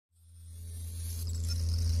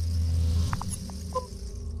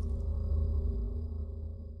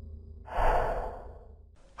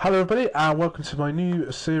Hello everybody and welcome to my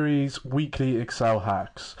new series, Weekly Excel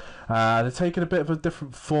Hacks. They're taking a bit of a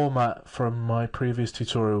different format from my previous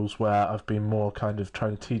tutorials where I've been more kind of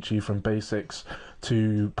trying to teach you from basics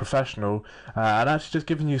to professional and actually just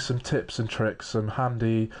giving you some tips and tricks, some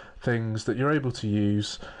handy things that you're able to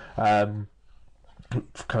use kind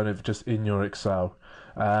of just in your Excel.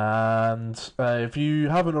 And if you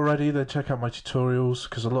haven't already, then check out my tutorials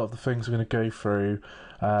because a lot of the things I'm going to go through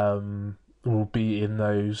will be in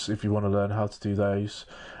those if you want to learn how to do those.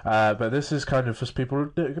 But this is kind of for people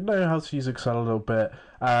who know how to use Excel a little bit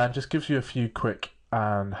and just gives you a few quick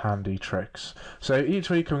and handy tricks. So each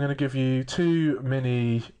week I'm going to give you two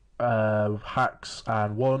mini hacks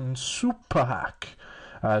and one super hack.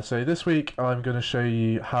 So this week I'm going to show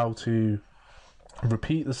you how to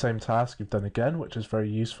repeat the same task you've done again, which is very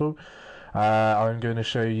useful. I'm going to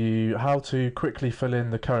show you how to quickly fill in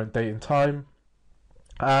the current date and time,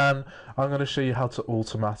 and I'm going to show you how to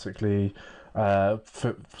automatically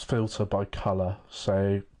filter by colour.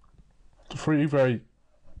 So three very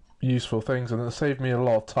useful things, and it saved me a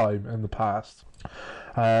lot of time in the past.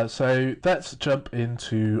 So let's jump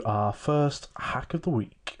into our first hack of the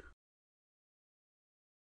week.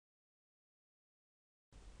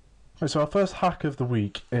 So our first hack of the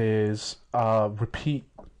week is our repeat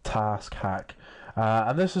task hack,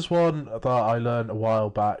 and this is one that I learned a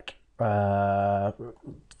while back now,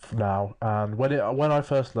 and when I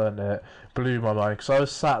first learned it blew my mind because I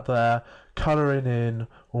was sat there colouring in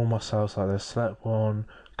all my cells like this: select one,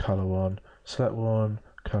 colour one, select one,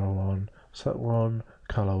 colour one, select one,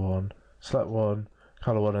 colour one, select one,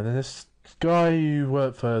 colour one, and then this guy who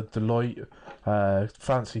worked for Deloitte,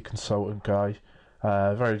 fancy consultant guy,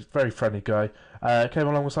 very friendly guy, came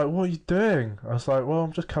along and was like, "What are you doing?" I was like, "Well,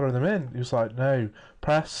 I'm just colouring them in." He was like, "No,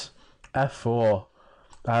 press F4.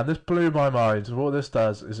 And this blew my mind. What this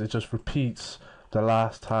does is it just repeats the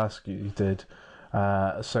last task you did.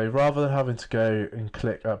 So rather than having to go and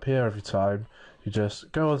click up here every time, you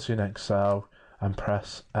just go onto your next cell and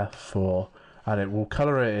press F4, and it will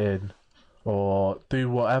colour it in or do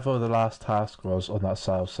whatever the last task was on that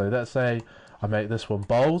cell. So let's say I make this one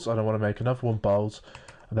bold and I want to make another one bold,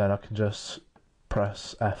 and then I can just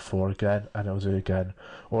press F4 again and it will do it again.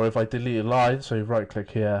 Or if I delete a line, so you right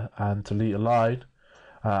click here and delete a line,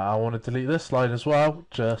 I want to delete this line as well,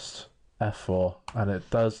 just F4, and it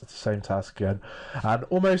does the same task again. And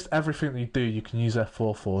almost everything that you do, you can use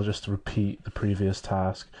F4 for, just to repeat the previous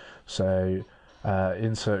task. So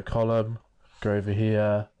insert column, go over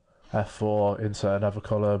here, F4, insert another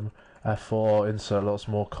column, F4, insert lots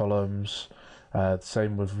more columns.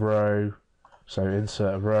 Same with row, so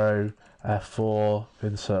insert a row, F4,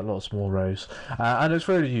 insert lots more rows, and it's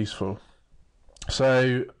really useful.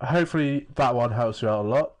 So hopefully that one helps you out a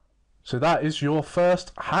lot. So that is your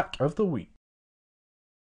first hack of the week.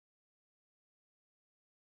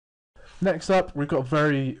 Next up, we've got a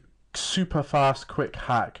very super fast quick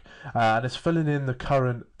hack, and it's filling in the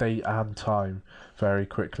current date and time very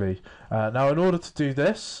quickly. Now in order to do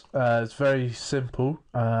this, it's very simple.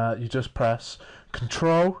 You just press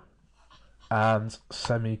Control and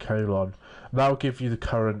semicolon. That will give you the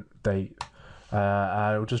current date.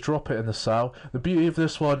 And it will just drop it in the cell. The beauty of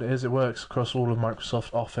this one is it works across all of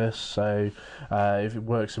Microsoft Office, so if it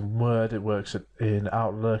works in Word, it works in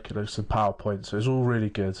Outlook, it works in PowerPoint, so it's all really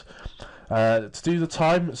good. To do the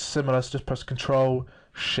time, it's similar, so just press Control,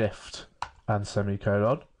 Shift and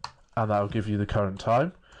semicolon, and that will give you the current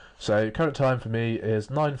time. So current time for me is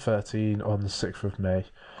 9:13 on the 6th of May.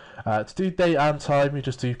 To do date and time, you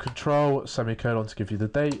just do Control, semicolon to give you the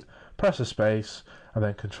date, press a space, and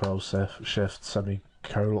then Control Shift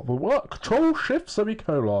semicolon. What? Control Shift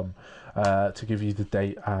semicolon to give you the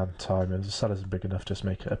date and time. And the cell isn't big enough, just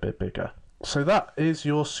make it a bit bigger. So that is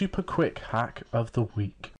your super quick hack of the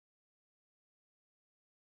week.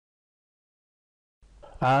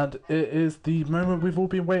 And it is the moment we've all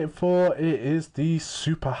been waiting for. It is the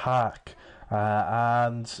super hack.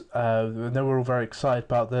 And I know we're all very excited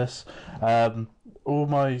about this. All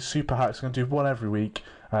my super hacks are going to do one every week.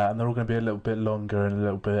 And they're all going to be a little bit longer and a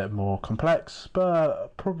little bit more complex,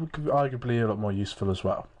 but probably arguably a lot more useful as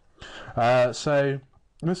well. So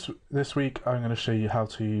this week I'm going to show you how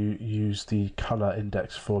to use the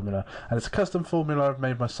Colorindex formula, and it's a custom formula I've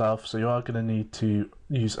made myself, so you are going to need to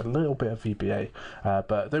use a little bit of VBA,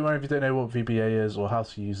 but don't worry if you don't know what VBA is or how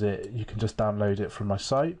to use it, you can just download it from my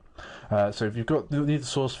site. So if you need the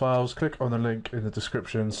source files, click on the link in the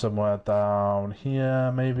description somewhere down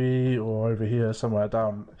here maybe, or over here somewhere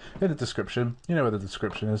down in the description. You know where the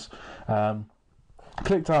description is.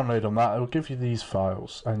 Click download on that. It will give you these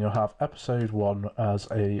files, and you'll have episode 1 as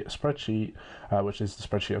a spreadsheet, which is the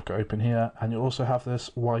spreadsheet I've got open here, and you'll also have this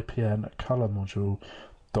YPN color module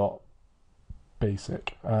dot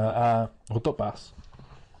basic or dot bas,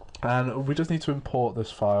 and we just need to import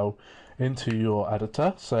this file into your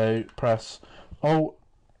editor. So press Alt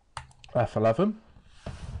F11,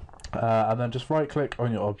 and then just right click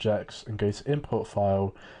on your objects and go to import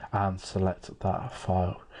file and select that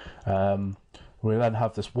file. We then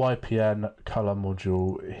have this YPN color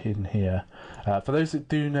module in here. For those that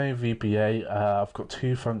do know VBA, I've got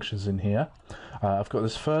 2 functions in here. I've got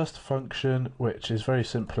this first function, which is very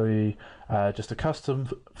simply just a custom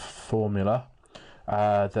formula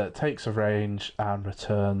that takes a range and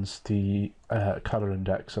returns the color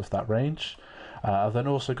index of that range. I've then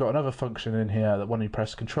also got another function in here that when you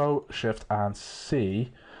press Control, Shift and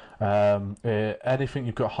C, anything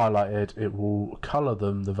you've got highlighted, it will colour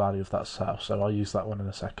them the value of that cell. So I'll use that one in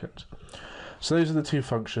a second. So those are the 2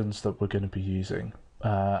 functions that we're going to be using,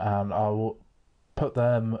 and I'll put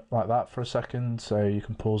them like that for a second, so you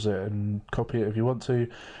can pause it and copy it if you want to,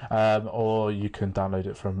 or you can download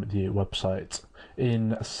it from the website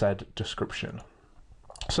in said description.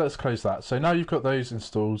 So let's close that. So now you've got those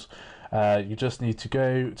installed, you just need to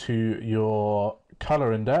go to your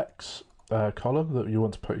color index column that you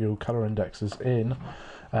want to put your color indexes in,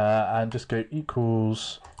 and just go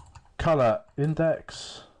equals color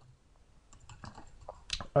index,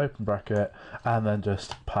 open bracket, and then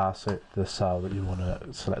just pass it the cell that you want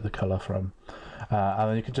to select the color from, and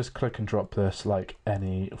then you can just click and drop this like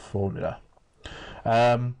any formula.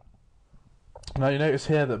 Now you notice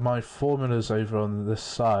here that my formulas over on this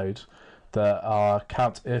side that are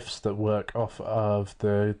count ifs that work off of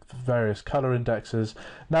the various color indexes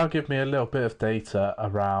now give me a little bit of data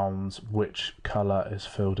around which color is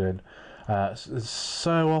filled in.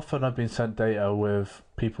 So often I've been sent data with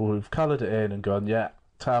people who've colored it in and gone, yeah,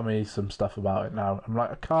 tell me some stuff about it now. I'm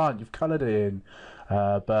like, I can't, you've colored it in.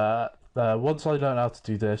 But once I learn how to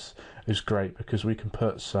do this, it's great because we can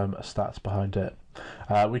put some stats behind it.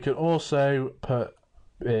 We can also put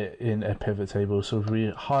it in a pivot table. So if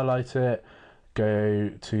we highlight it,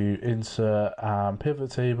 go to insert and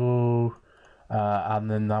pivot table,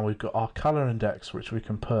 and then now we've got our color index, which we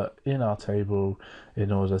can put in our table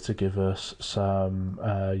in order to give us some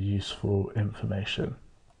useful information.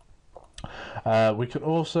 We can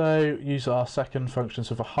also use our second function.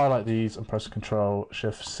 So if I highlight these and press Control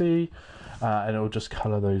Shift C, and it will just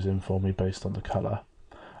color those in for me based on the color.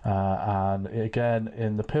 And again,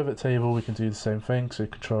 in the pivot table, we can do the same thing. So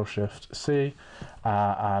Control Shift C,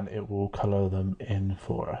 and it will color them in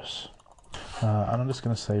for us. And I'm just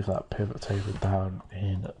going to save that pivot table down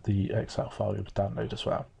in the Excel file you'll download as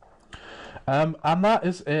well. And that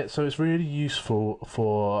is it. So it's really useful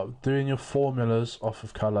for doing your formulas off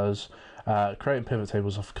of colors, creating pivot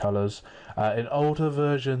tables off of colors. In older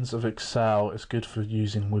versions of Excel, it's good for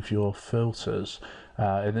using with your filters.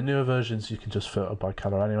 In the newer versions, you can just filter by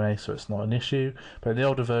color anyway, so it's not an issue. But in the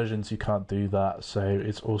older versions, you can't do that, so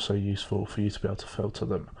it's also useful for you to be able to filter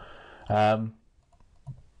them.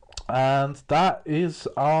 And that is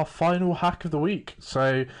our final hack of the week.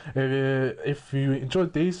 So if you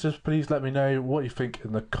enjoyed these, just please let me know what you think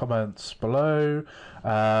in the comments below.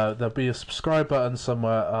 There'll be a subscribe button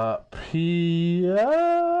somewhere up here.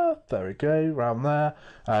 There we go, around there.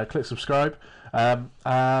 Click subscribe. And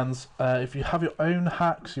if you have your own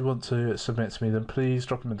hacks you want to submit to me, then please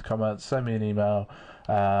drop them in the comments, send me an email.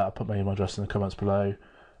 I'll put my email address in the comments below,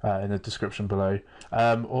 in the description below,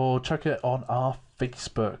 or check it on our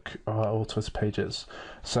Facebook or Twitter pages.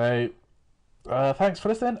 So thanks for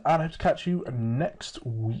listening, and I hope to catch you next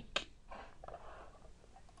week.